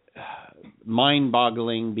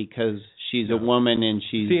mind-boggling because she's a woman and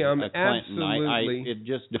she's a Clinton. Absolutely. It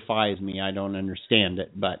just defies me. I don't understand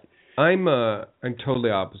it, but I'm totally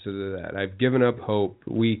opposite of that. I've given up hope.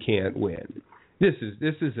 We can't win. This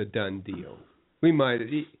is a done deal. We might.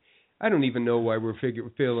 I don't even know why we're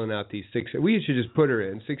filling out these 6. We should just put her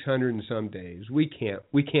in 600 and some days. We can't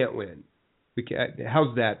win. We can't.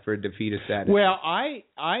 How's that for a defeatist attitude? Well,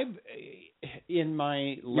 I've in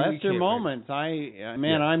my lesser moments,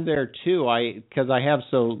 I'm there too. Because I have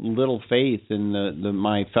so little faith in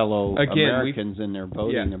my fellow Americans and their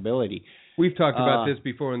voting ability. We've talked about this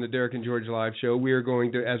before on the Derek and George Live show. We are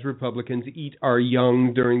going to, as Republicans, eat our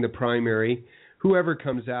young during the primary. Whoever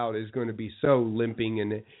comes out is going to be so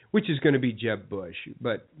limping, which is going to be Jeb Bush.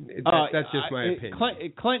 But that's just my opinion.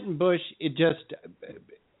 Clinton Bush, it's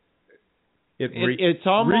reeks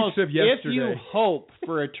almost, of yesterday. If you hope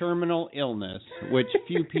for a terminal illness, which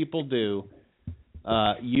few people do,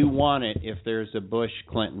 you want it if there's a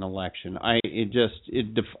Bush-Clinton election. Is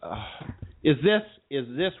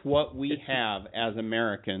this what we have as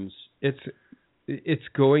Americans? It's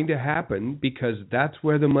going to happen because that's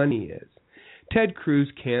where the money is. Ted Cruz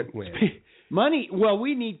can't win. Money? Well,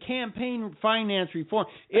 we need campaign finance reform.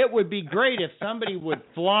 It would be great if somebody would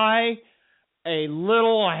fly a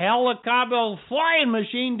little helicopter flying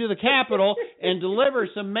machine to the Capitol and deliver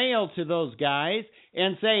some mail to those guys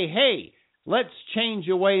and say, hey, let's change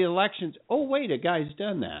the way elections. Oh, wait, a guy's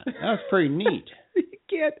done that. That's pretty neat. You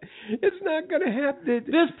can't. It's not going to happen.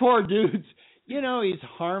 This poor dude's, he's a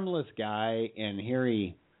harmless guy, and here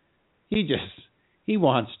he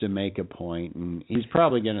wants to make a point, and he's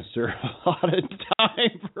probably going to serve a lot of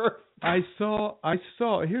time for. I saw.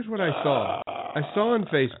 Here's what I saw. I saw on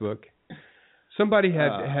Facebook. Somebody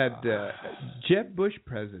had Jeb Bush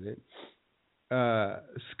president,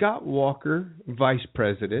 Scott Walker vice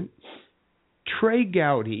president, Trey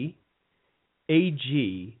Gowdy,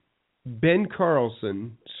 AG, Ben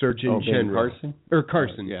Carlson, Surgeon General. Carson? Or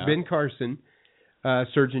Carson. Yeah. Ben Carson,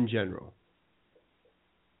 Surgeon General.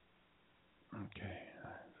 Okay.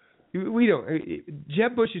 We don't.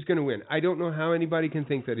 Jeb Bush is going to win. I don't know how anybody can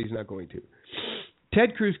think that he's not going to.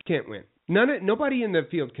 Ted Cruz can't win. Nobody in the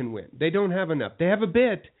field can win. They don't have enough. They have a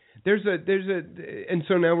bit. And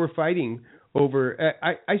so now we're fighting over.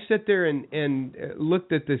 I sat there and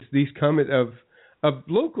looked at these comments of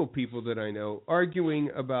local people that I know arguing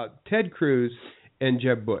about Ted Cruz and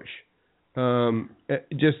Jeb Bush.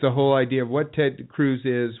 Just the whole idea of what Ted Cruz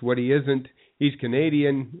is, what he isn't. He's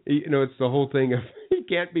Canadian. It's the whole thing of he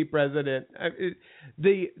can't be president.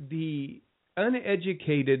 The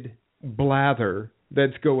uneducated blather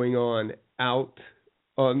that's going on out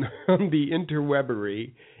on the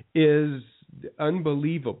interwebbery is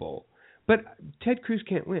unbelievable. But Ted Cruz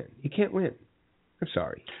can't win. He can't win. I'm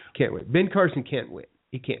sorry. He can't win. Ben Carson can't win.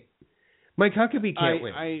 He can't. Mike Huckabee can't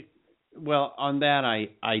win. Well, on that,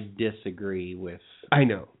 I disagree with. I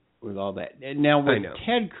know. With all that. Now, with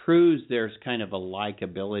Ted Cruz, there's kind of a lack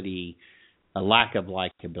of likability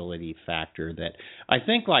factor that I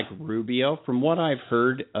think, like Rubio, from what I've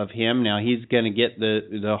heard of him, now he's going to get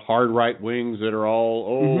the hard right wings that are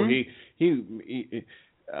all,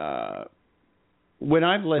 when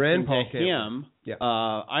I've listened to him,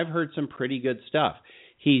 I've heard some pretty good stuff.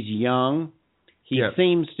 He's young. He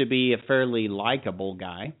seems to be a fairly likable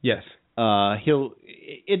guy. Yes. They'll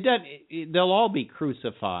all be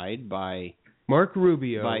crucified by Mark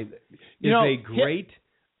Rubio. Is a great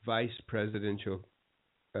vice presidential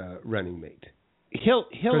running mate.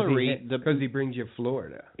 Hillary, because he brings you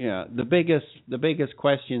Florida. Yeah, the biggest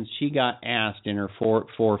questions she got asked in her 4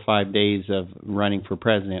 or 5 days of running for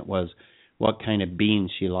president was what kind of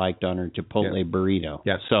beans she liked on her Chipotle burrito.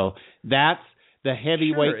 Yeah. So that's the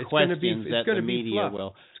heavyweight questions that the media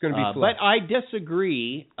will. It's going to be fluff. But I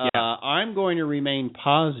disagree. I'm going to remain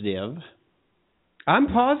positive. I'm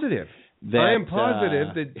positive. I am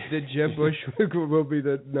positive that Jeb Bush will be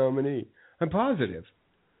the nominee. I'm positive.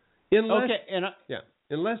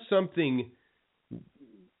 Unless something,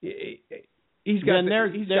 he's got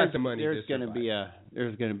the money. There's going to be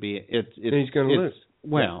he's going to lose.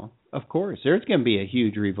 Well, of course, there's going to be a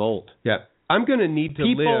huge revolt. Yeah, I'm going to need to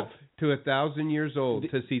live to 1,000 years old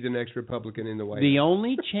to see the next Republican in the White House. The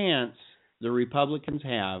only chance the Republicans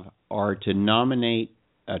have are to nominate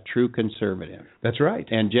a true conservative. That's right.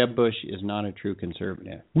 And Jeb Bush is not a true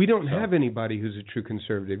conservative. We don't have anybody who's a true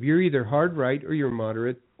conservative. You're either hard right or you're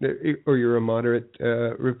moderate, or you're a moderate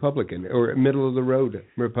Republican or a middle of the road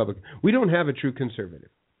Republican. We don't have a true conservative.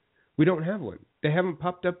 We don't have one. They haven't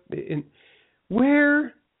popped up in.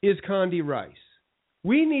 Where is Condi Rice?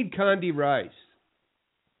 We need Condi Rice.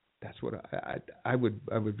 That's what I would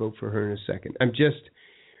vote for her in a second.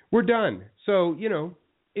 We're done. So,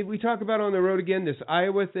 if we talk about on the road again, this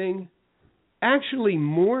Iowa thing, actually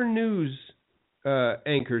more news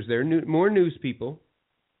anchors there, more news people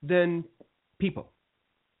than people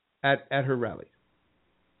at her rally.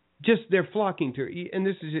 Just they're flocking to her, and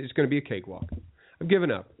it's going to be a cakewalk. I've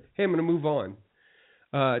given up. Hey, I'm going to move on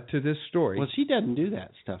to this story. Well, she doesn't do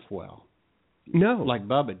that stuff well. No, like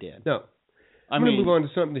Bubba did. No, I'm going to move on to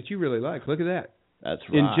something that you really like. Look at that. That's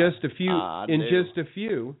right. In just a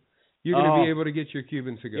few, you're going to be able to get your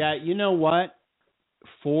Cuban cigar. Yeah, you know what?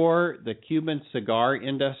 For the Cuban cigar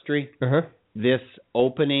industry, this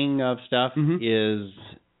opening of stuff is,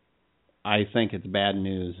 I think it's bad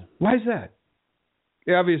news. Why is that?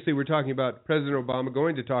 Yeah, obviously, we're talking about President Obama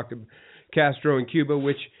going to talk to Castro in Cuba,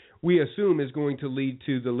 which we assume is going to lead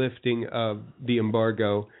to the lifting of the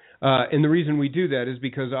embargo. And the reason we do that is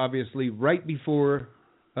because, obviously, right before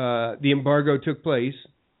the embargo took place,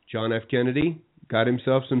 John F. Kennedy got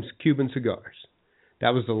himself some Cuban cigars.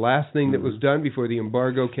 That was the last thing that was done before the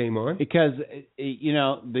embargo came on. Because,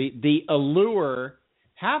 the allure,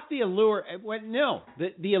 half the allure,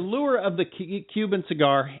 the allure of the Cuban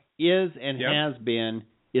cigar is and has been,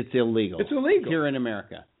 it's illegal. It's illegal. Here in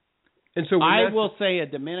America. And so I will say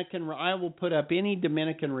I will put up any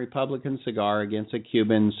Dominican Republican cigar against a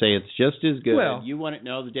Cuban and say it's just as good. Well, you want to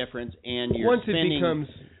know the difference, and when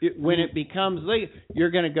it becomes legal,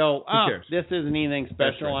 you're going to go, this isn't anything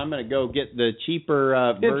special. Right. I'm going to go get the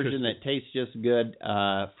cheaper version that tastes just good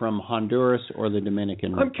from Honduras or the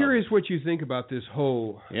Dominican Republic. I'm curious what you think about this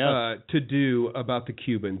whole to-do about the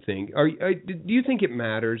Cuban thing. Do you think it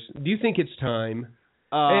matters? Do you think it's time?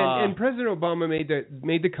 And President Obama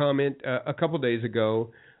made the comment a couple days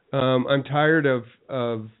ago. I'm tired of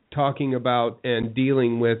talking about and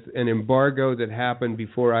dealing with an embargo that happened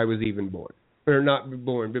before I was even born, or not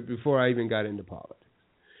born, but before I even got into politics.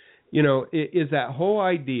 Is that whole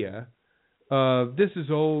idea of this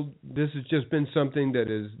is old, this has just been something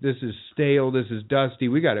this is stale, this is dusty.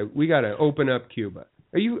 We got to open up Cuba.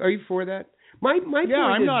 Are you for that? My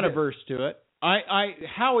I'm not averse to it.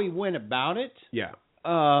 How he went about it. Yeah.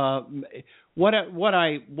 What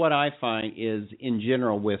I find is in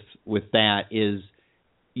general with that is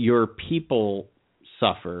your people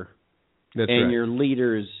suffer, and your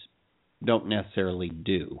leaders don't necessarily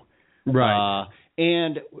do. Right.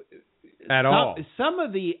 And all. Some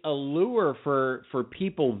of the allure for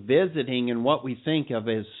people visiting and what we think of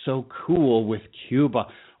as so cool with Cuba.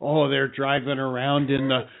 Oh, they're driving around in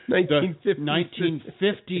the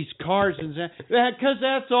 1950s cars and that because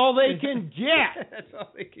that's all they can get. That's all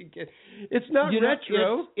they can get. It's not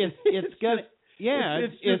retro. It's gonna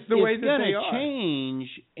it's just the way that they are. Change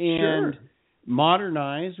and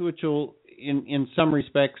modernize, which will in some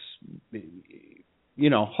respects,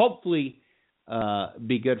 hopefully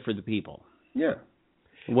be good for the people. Yeah.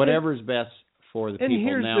 Whatever's best for the people. And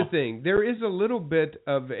here's the thing: there is a little bit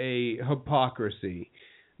of a hypocrisy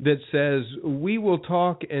that says we will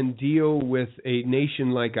talk and deal with a nation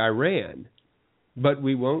like Iran, but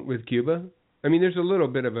we won't with Cuba. I mean, there's a little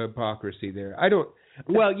bit of hypocrisy there.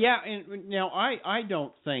 Well, yeah, and now I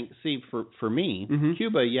don't think. See, for me,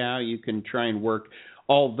 Cuba, you can try and work.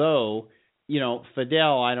 Although,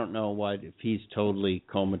 Fidel, I don't know if he's totally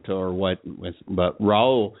comatose or what. But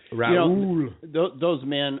Raul, those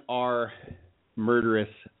men are murderous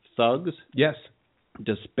thugs. Yes,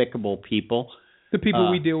 despicable people. The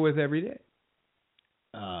people we deal with every day.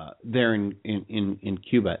 There in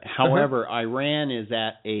Cuba. However, Iran is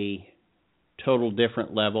at a total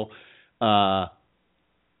different level.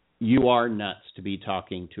 You are nuts to be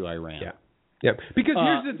talking to Iran. Yeah. Because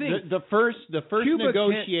here's the thing: the first Cuba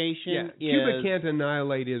negotiation is Cuba can't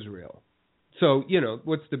annihilate Israel. So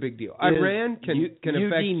what's the big deal? Iran can affect.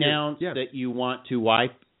 You denounce that you want to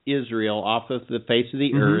wipe Israel off of the face of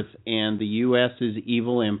the earth and the U.S.'s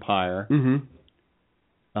evil empire.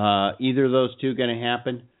 Either of those two going to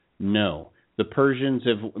happen? No. The Persians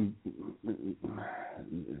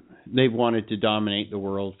they've wanted to dominate the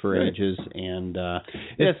world for ages, and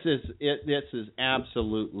this is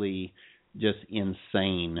absolutely just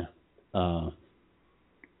insane.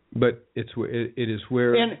 But it is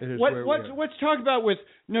where. And what's talked about with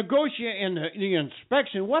negotiate and the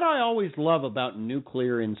inspection? What I always love about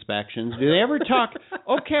nuclear inspections, do they ever talk?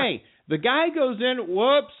 Okay, the guy goes in.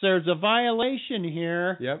 Whoops, there's a violation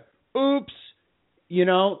here. Yep. Oops.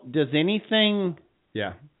 Does anything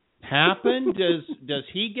happen? Does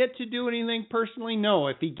he get to do anything personally? No.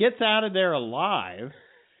 If he gets out of there alive,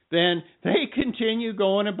 then they continue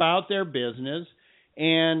going about their business,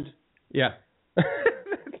 and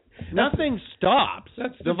Nothing stops.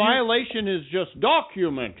 The violation is just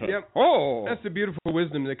documented. Yep. Oh. That's the beautiful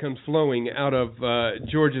wisdom that comes flowing out of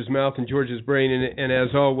George's mouth and George's brain. And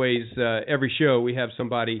as always, every show we have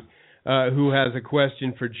somebody who has a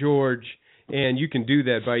question for George. And you can do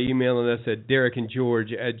that by emailing us at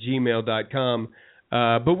derekandgeorge@gmail.com.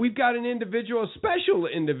 But we've got an individual, a special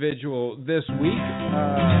individual this week.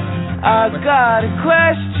 I got a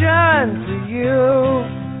question for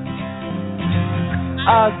you.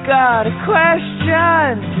 I got a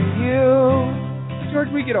question for you. George,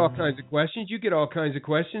 we get all kinds of questions. You get all kinds of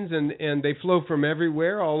questions, and they flow from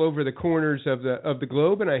everywhere, all over the corners of the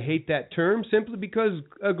globe. And I hate that term simply because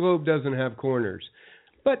a globe doesn't have corners.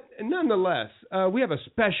 But nonetheless, we have a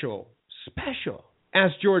special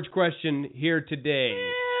Ask George question here today.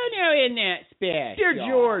 No, isn't that special? Dear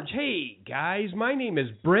George, hey guys, my name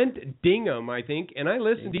is Brent Dingham, I think, and I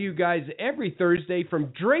listen to you guys every Thursday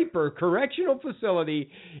from Draper Correctional Facility,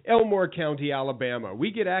 Elmore County, Alabama.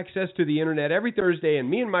 We get access to the internet every Thursday, and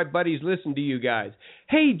me and my buddies listen to you guys.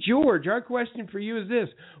 Hey George, our question for you is this.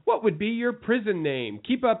 What would be your prison name?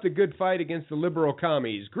 Keep up the good fight against the liberal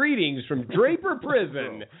commies. Greetings from Draper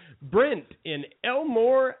Prison, Brent in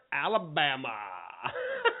Elmore, Alabama.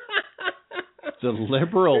 The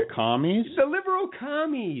liberal commies? The liberal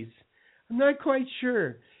commies. I'm not quite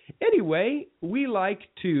sure. Anyway, we like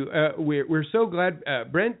to. We're so glad,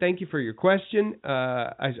 Brent. Thank you for your question.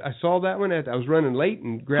 I saw that one as I was running late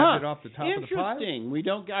and grabbed it off the top of the pile. Interesting. We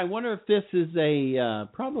don't. I wonder if this is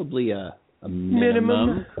probably a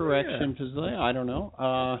minimum correction facility. I don't know.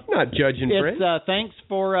 Not judging, Brent. Thanks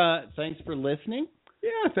for listening.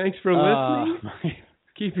 Yeah, thanks for listening.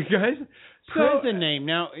 Keep you guys. Prison name.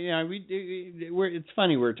 Now, it's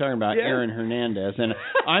funny we're talking about Aaron Hernandez, and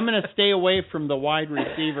I'm going to stay away from the wide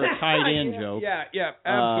receiver tight end joke. Yeah,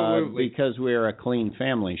 absolutely. Because we're a clean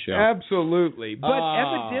family show. Absolutely. But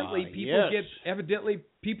evidently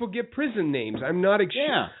people get prison names. I'm not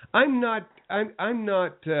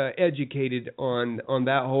educated on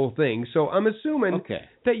that whole thing. So I'm assuming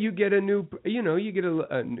that you get a new,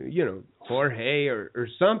 Jorge or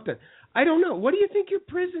something. I don't know. What do you think your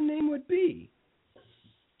prison name would be?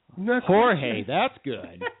 Jorge, that's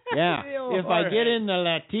good. Yeah. If I get in the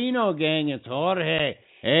Latino gang, it's Jorge.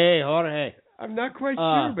 Hey, Jorge. I'm not quite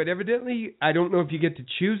sure, but evidently, I don't know if you get to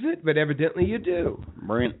choose it, but evidently you do.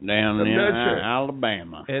 Brent down in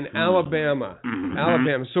Alabama. In Alabama.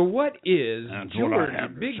 Alabama. So what is George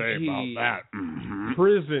Big G about that.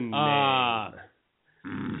 Prison name?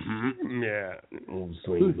 Yeah. Old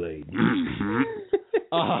sweet lady.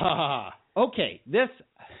 Okay, this...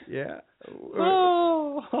 Yeah.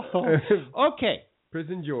 Okay.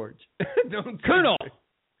 Prison George. Don't Colonel.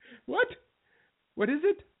 What? What is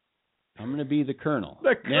it? I'm going to be the Colonel.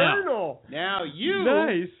 The Colonel. Now you...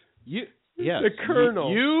 Nice. Yes. The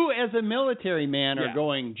Colonel. You as a military man are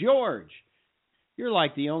going, George, you're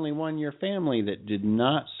like the only one in your family that did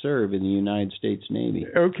not serve in the United States Navy.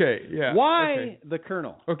 Okay, yeah. Why the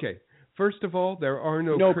Colonel? Okay. First of all, there are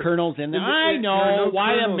no colonels in there. I know.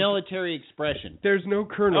 Why a military expression? There's no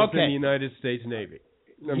colonels in the United States Navy.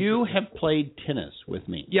 You have played tennis with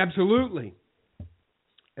me. Yeah, absolutely.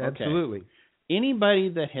 Absolutely. Okay. Anybody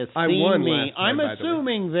that has seen me, I'm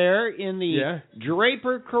assuming they're in the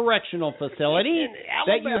Draper Correctional Facility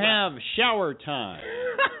that you have shower time.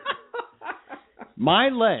 My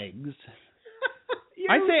legs.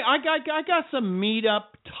 I got some meat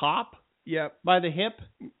up top by the hip.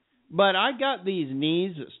 But I got these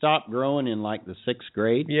knees that stopped growing in like the 6th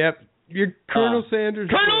grade. Yep. You're Colonel Sanders.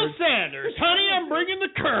 Colonel Sanders. Honey, I'm bringing the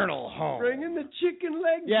Colonel home. Bringing the chicken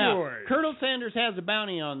leg, George. Colonel Sanders has a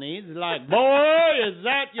bounty on these. It's like, boy, is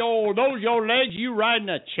that those your legs? You riding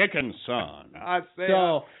a chicken, son. I say,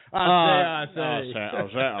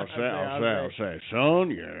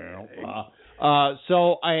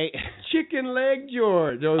 son, chicken leg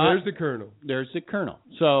George. Oh, there's the Colonel. There's the Colonel.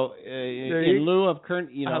 So in lieu of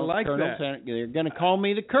Colonel, I like Colonel, that. They're going to call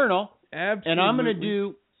me the Colonel. Absolutely. And I'm going to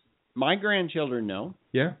do. My grandchildren know.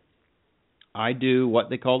 Yeah. I do what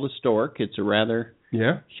they call the stork. It's a rather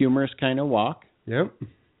humorous kind of walk. Yep.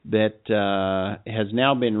 That has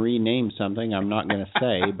now been renamed something I'm not going to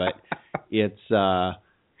say, but it's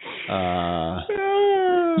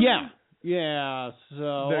Yeah, so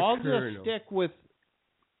I'll just stick with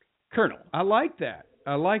Colonel. I like that.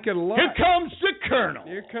 I like it a lot. Here comes the Colonel.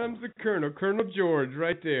 Here comes the Colonel. Colonel George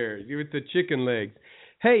right there with the chicken legs.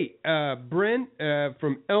 Hey, Brent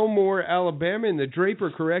from Elmore, Alabama in the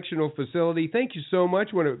Draper Correctional Facility. Thank you so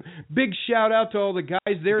much. Want a big shout out to all the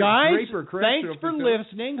guys there at Draper Correctional Facility. Thanks for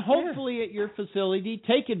listening. Hopefully at your facility,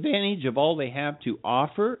 take advantage of all they have to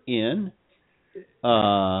offer in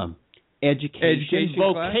Education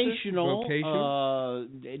vocational,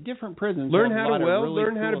 different prisons. Learn how to weld, really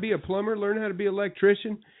learn how to be a plumber, learn how to be an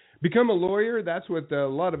electrician, become a lawyer. That's what a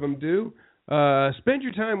lot of them do. Spend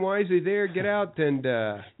your time wisely there. Get out and...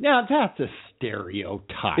 Now, that's a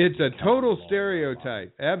stereotype. It's a total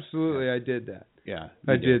stereotype. Absolutely, I did that. Yeah,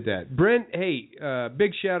 I did that. Brent, hey,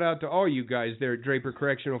 big shout out to all you guys there at Draper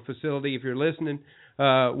Correctional Facility if you're listening,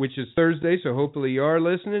 which is Thursday, so hopefully you are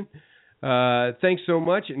listening. Thanks so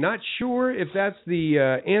much. Not sure if that's the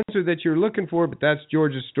answer that you're looking for, but that's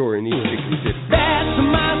George's story. And that's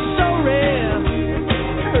my story.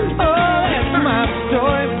 Oh, that's my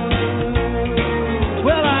story.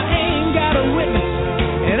 Well, I ain't got a witness,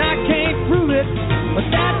 and I can't prove it, but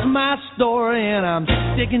that's my story, and I'm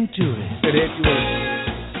sticking to it.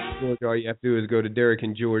 George, all you have to do is go to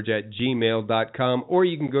DerekandGeorge@gmail.com, or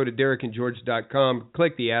you can go to DerekandGeorge.com,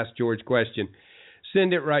 click the Ask George question.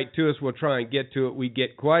 Send it right to us. We'll try and get to it. We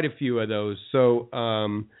get quite a few of those. So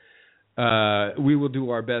we will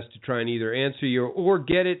do our best to try and either answer you or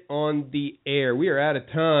get it on the air. We are out of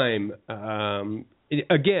time.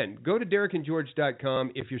 Again, go to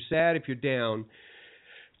DerekandGeorge.com. If you're sad, if you're down,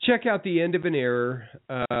 check out the End of an Error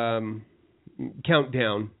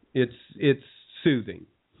countdown. It's soothing.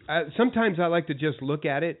 Sometimes I like to just look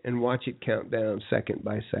at it and watch it count down second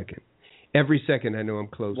by second. Every second I know I'm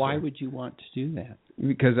closer. Why would you want to do that?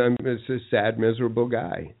 Because I'm a sad, miserable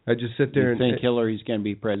guy. I just sit there and think Hillary's going to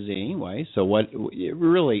be president anyway. So what?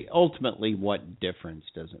 Really, ultimately, what difference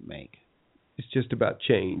does it make? It's just about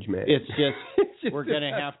change, man. It's just we're going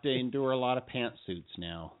to have to endure a lot of pantsuits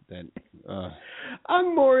now.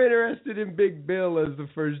 I'm more interested in Big Bill as the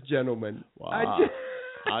first gentleman. Wow.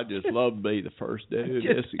 I just love to be the first dude.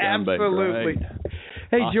 Absolutely.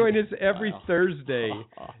 Hey, join us every Thursday,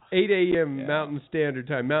 8 a.m. Mountain Standard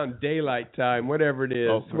Time, Mountain Daylight Time, whatever it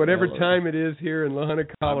is. Whatever time it is here in Lahana,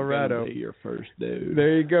 Colorado. I'm be your first dude.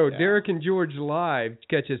 There you go. Yeah. Derek and George Live.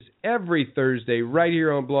 Catch us every Thursday right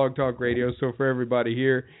here on Blog Talk Radio. So for everybody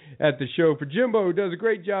here at the show, for Jimbo, who does a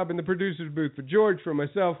great job in the producer's booth, for George, for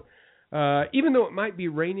myself, even though it might be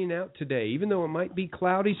raining out today, even though it might be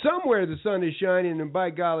cloudy, somewhere the sun is shining, and by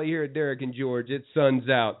golly, here at Derek and George, it sun's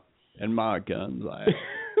out. And my gun's out.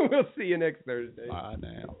 We'll see you next Thursday. Bye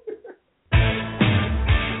now.